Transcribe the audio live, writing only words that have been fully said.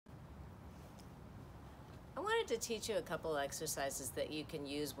wanted to teach you a couple exercises that you can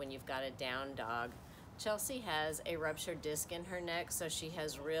use when you've got a down dog. Chelsea has a ruptured disc in her neck, so she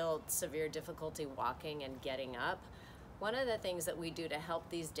has real severe difficulty walking and getting up. One of the things that we do to help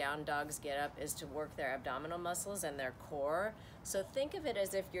these down dogs get up is to work their abdominal muscles and their core. So think of it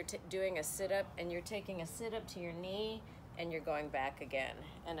as if you're doing a sit-up and you're taking a sit-up to your knee and you're going back again,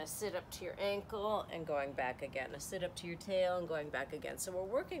 and a sit-up to your ankle and going back again, a sit-up to your tail and going back again. So we're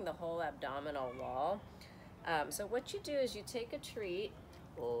working the whole abdominal wall. So what you do is you take a treat,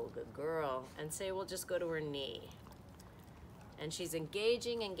 oh, good girl, and say we'll just go to her knee. And she's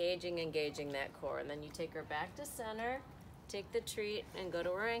engaging that core. And then you take her back to center, take the treat, and go to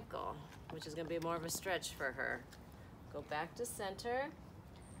her ankle, which is gonna be more of a stretch for her. Go back to center.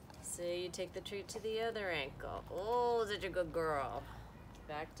 See, you take the treat to the other ankle. Oh, such a good girl.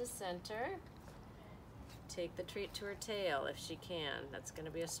 Back to center. Take the treat to her tail if she can. That's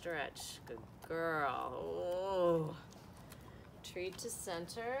gonna be a stretch. Good girl. Oh. Treat to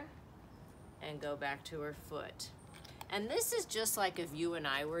center and go back to her foot. And this is just like if you and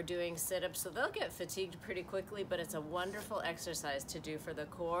I were doing sit-ups, so they'll get fatigued pretty quickly, but it's a wonderful exercise to do for the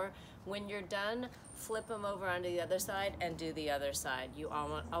core. When you're done, flip them over onto the other side and do the other side. You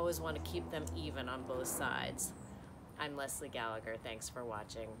always want to keep them even on both sides. I'm Leslie Gallagher. Thanks for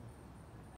watching.